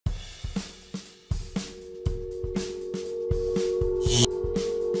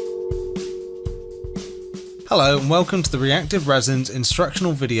Hello and welcome to the Reactive Resins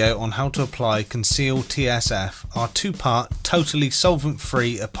instructional video on how to apply Conseal TSF, our two-part, totally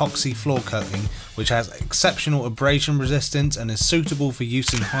solvent-free epoxy floor coating which has exceptional abrasion resistance and is suitable for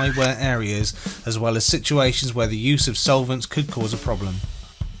use in high wear areas as well as situations where the use of solvents could cause a problem.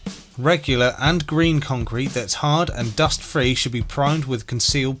 Regular and green concrete that's hard and dust-free should be primed with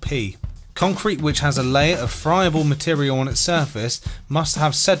Conseal P. Concrete which has a layer of friable material on its surface must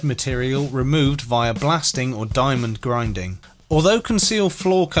have said material removed via blasting or diamond grinding. Although Conseal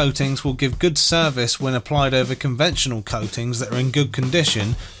floor coatings will give good service when applied over conventional coatings that are in good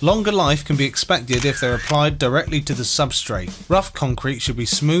condition, longer life can be expected if they're applied directly to the substrate. Rough concrete should be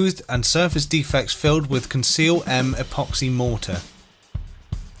smoothed and surface defects filled with Conseal M epoxy mortar.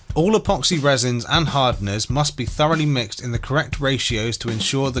 All epoxy resins and hardeners must be thoroughly mixed in the correct ratios to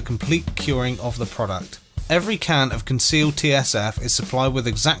ensure the complete curing of the product. Every can of Conseal TSF is supplied with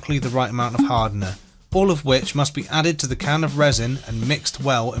exactly the right amount of hardener, all of which must be added to the can of resin and mixed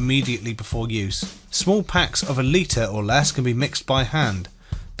well immediately before use. Small packs of a litre or less can be mixed by hand,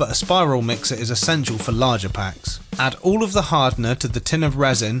 but a spiral mixer is essential for larger packs. Add all of the hardener to the tin of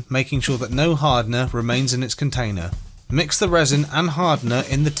resin, making sure that no hardener remains in its container. Mix the resin and hardener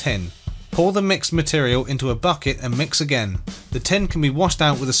in the tin. Pour the mixed material into a bucket and mix again. The tin can be washed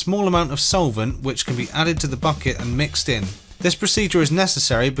out with a small amount of solvent which can be added to the bucket and mixed in. This procedure is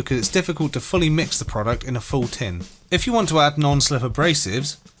necessary because it's difficult to fully mix the product in a full tin. If you want to add non-slip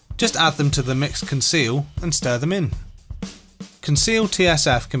abrasives, just add them to the mixed Conseal and stir them in. Conseal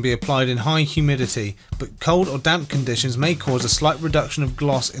TSF can be applied in high humidity, but cold or damp conditions may cause a slight reduction of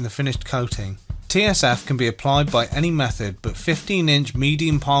gloss in the finished coating. TSF can be applied by any method, but 15-inch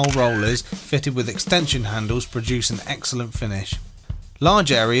medium pile rollers fitted with extension handles produce an excellent finish.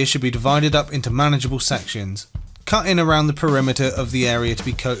 Large areas should be divided up into manageable sections. Cut in around the perimeter of the area to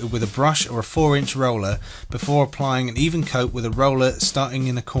be coated with a brush or a 4-inch roller before applying an even coat with a roller starting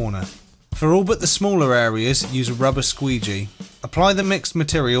in a corner. For all but the smaller areas, use a rubber squeegee. Apply the mixed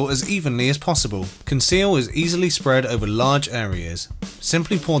material as evenly as possible. Conseal is easily spread over large areas.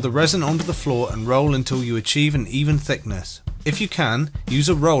 Simply pour the resin onto the floor and roll until you achieve an even thickness. If you can, use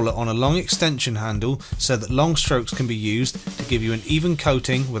a roller on a long extension handle so that long strokes can be used to give you an even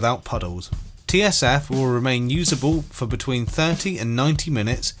coating without puddles. TSF will remain usable for between 30 and 90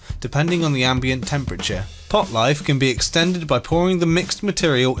 minutes depending on the ambient temperature. Pot life can be extended by pouring the mixed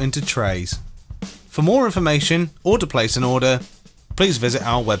material into trays. For more information or to place an order, please visit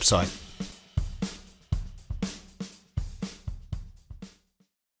our website.